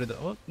wants to get rid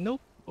of... Oh,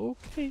 nope.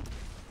 Okay.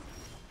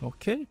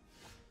 Okay.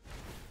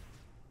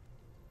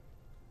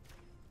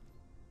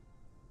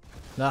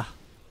 Ah,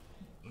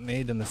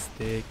 made a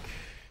mistake.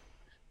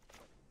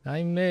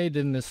 I made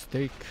a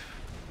mistake.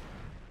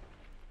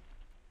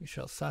 We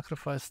shall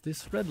sacrifice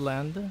this red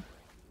land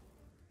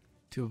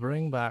to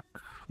bring back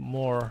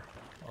more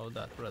of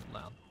that red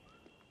land.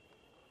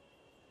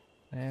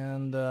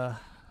 And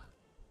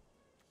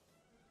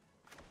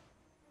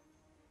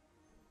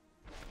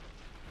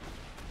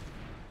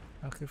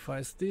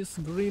sacrifice this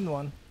green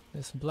one,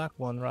 this black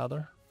one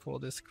rather, for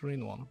this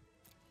green one.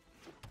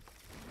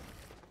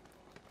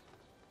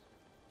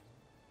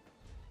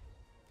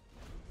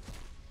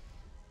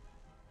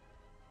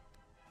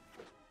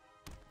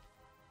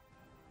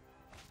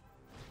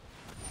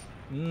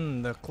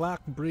 The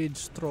Clack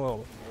Bridge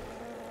Troll.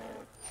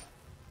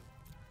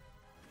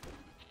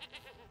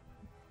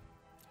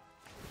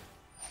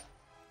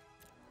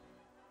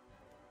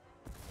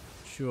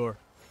 Sure.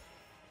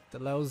 It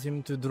allows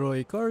him to draw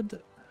a card.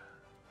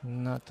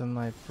 Not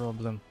my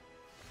problem.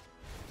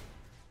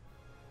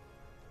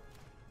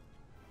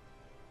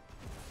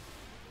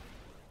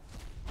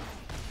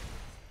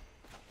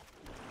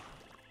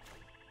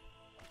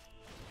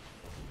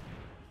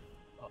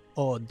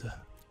 Odd.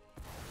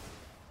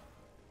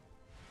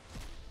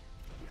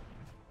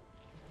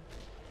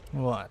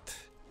 What?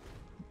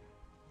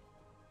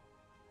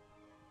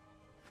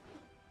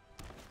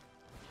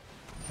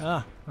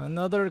 Ah,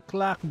 another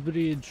Clack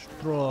Bridge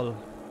Troll.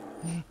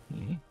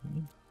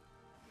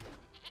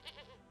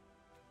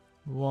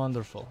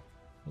 Wonderful.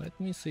 Let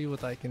me see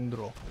what I can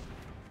draw.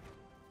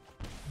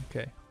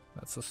 Okay,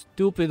 that's a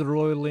stupid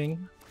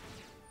roiling.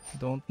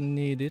 Don't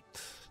need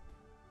it.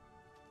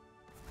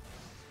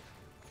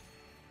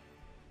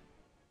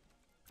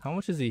 How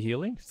much is he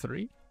healing?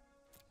 3?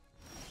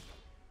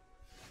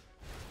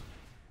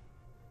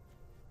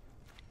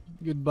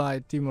 Goodbye,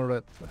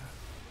 Timoret.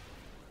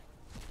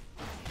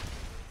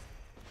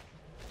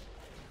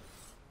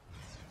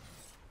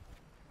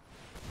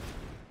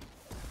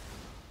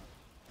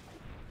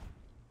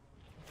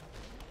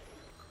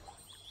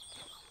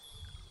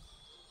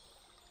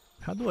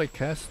 How do I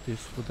cast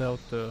this without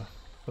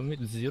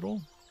commit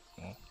 0?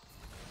 Oh.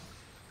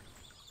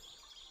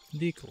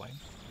 Decline.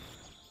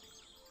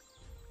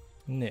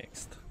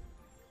 Next.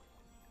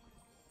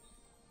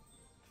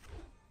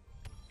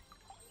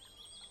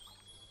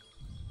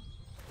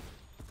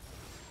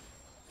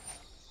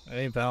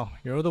 Hey, pal,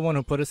 you're the one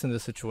who put us in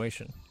this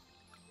situation.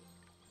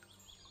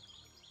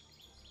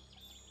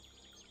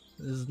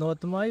 It's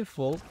not my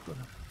fault.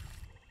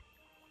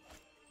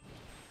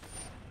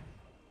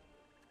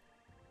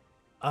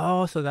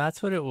 Oh, so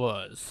that's what it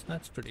was.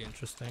 That's pretty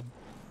interesting.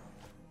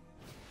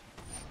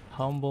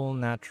 Humble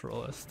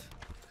naturalist.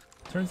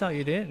 Turns out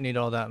you didn't need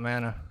all that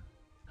mana.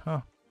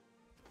 Huh.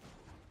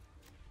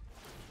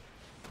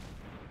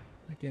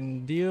 I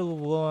can deal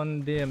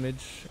 1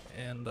 damage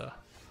and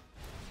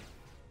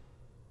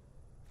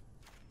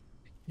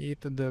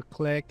eat the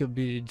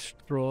clackabage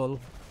troll.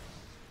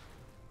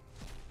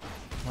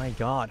 My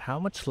god, how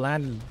much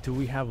land do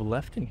we have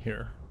left in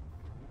here?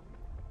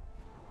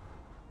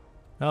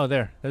 Oh,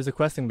 there's a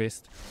questing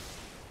base.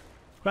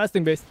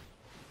 Questing base.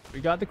 We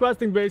got the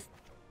questing base.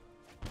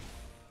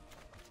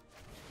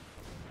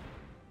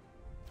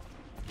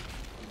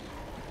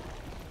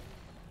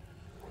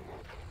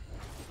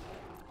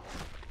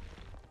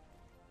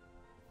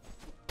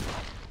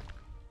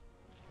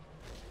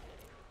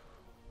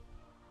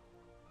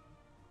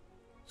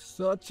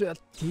 Such a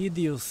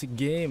tedious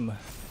game.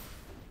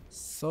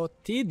 So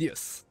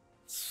tedious.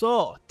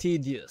 So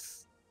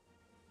tedious.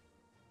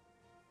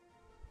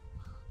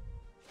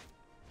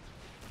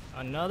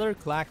 Another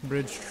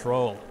Clackbridge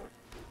troll.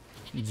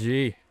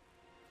 Gee.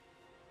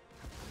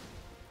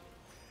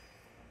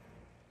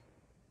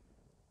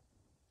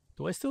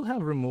 Do I still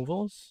have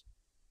removals?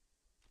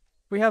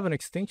 We have an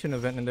extinction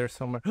event in there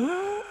somewhere.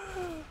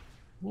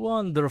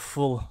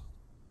 Wonderful.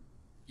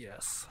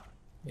 Yes.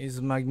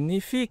 Is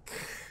magnifique.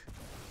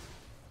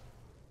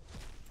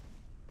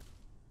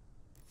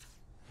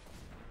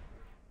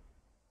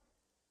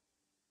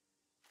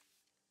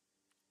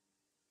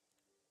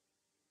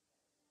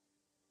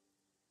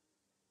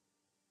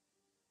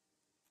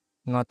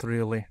 Not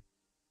really.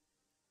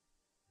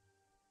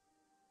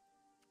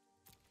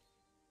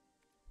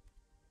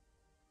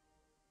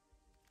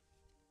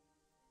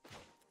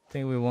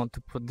 Think we want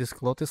to put this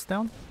Lotus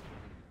down?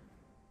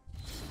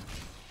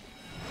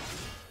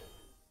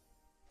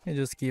 And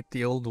just keep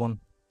the old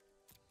one.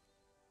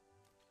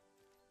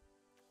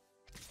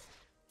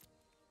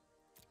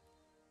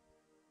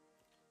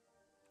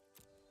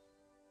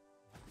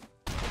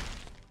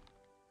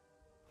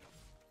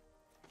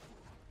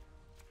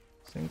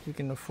 Think we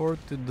can afford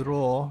to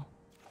draw?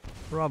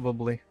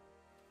 Probably.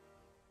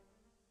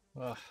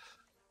 Ugh,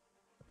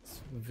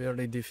 it's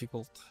very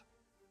difficult.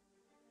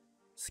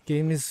 This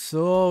game is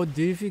so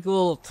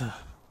difficult.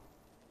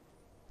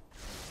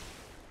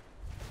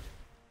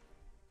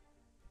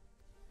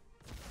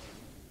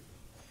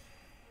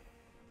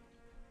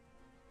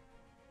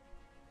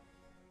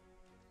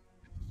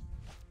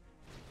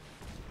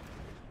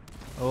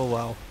 Oh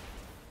wow.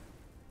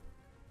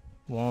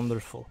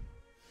 Wonderful.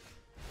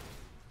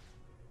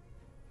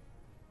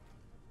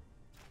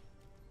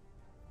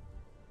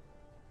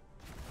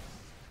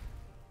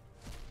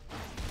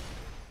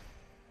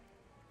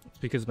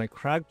 Because my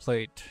crag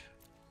plate.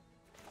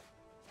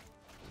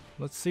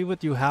 Let's see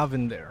what you have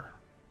in there.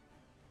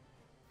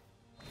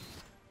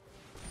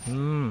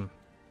 I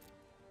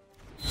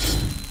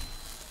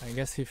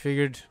guess he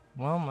figured,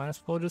 well, might as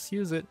well just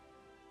use it.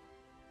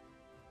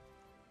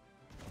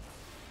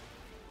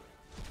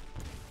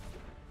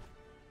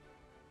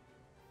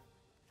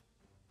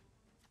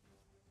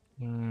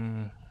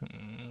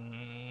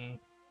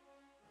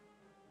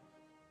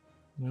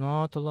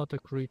 Not a lot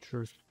of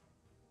creatures.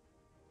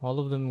 All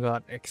of them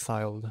got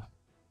exiled.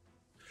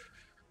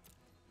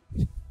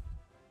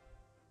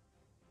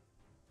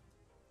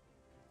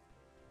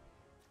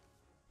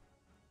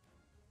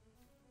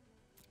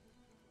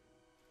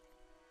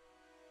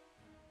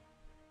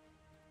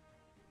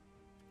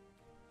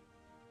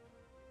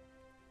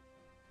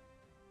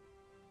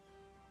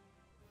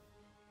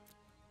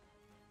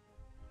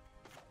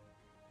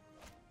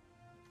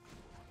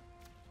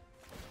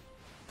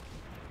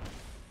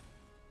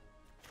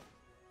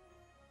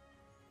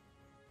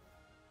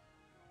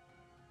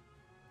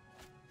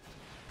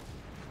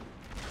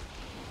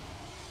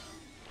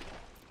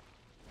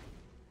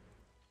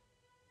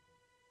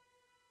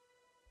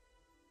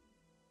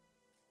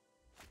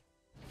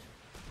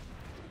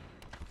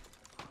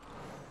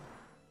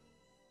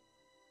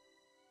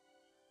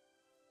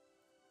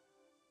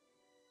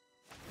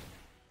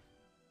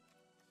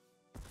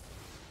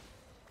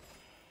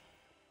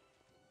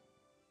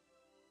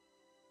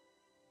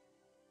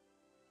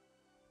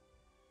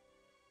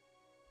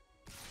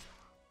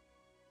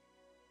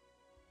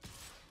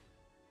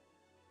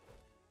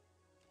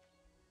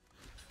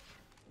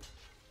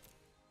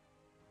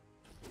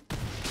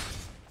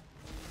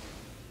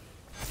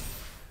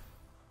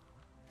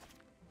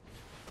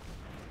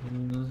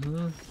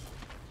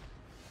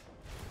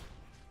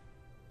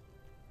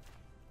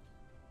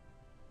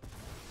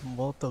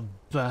 What a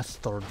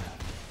bastard.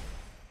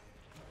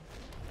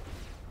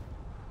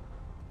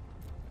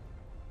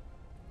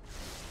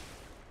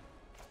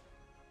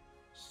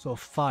 So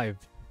 5,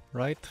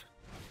 right?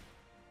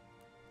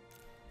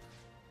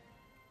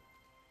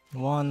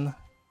 1,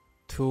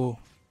 2,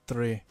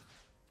 3.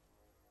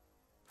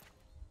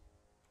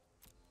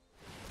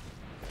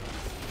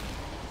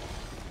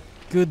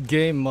 Good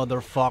game,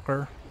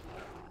 motherfucker.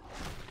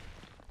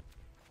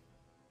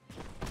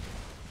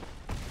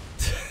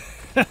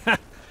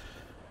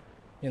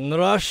 In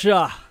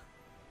Russia,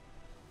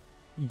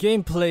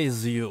 gameplay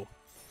is you.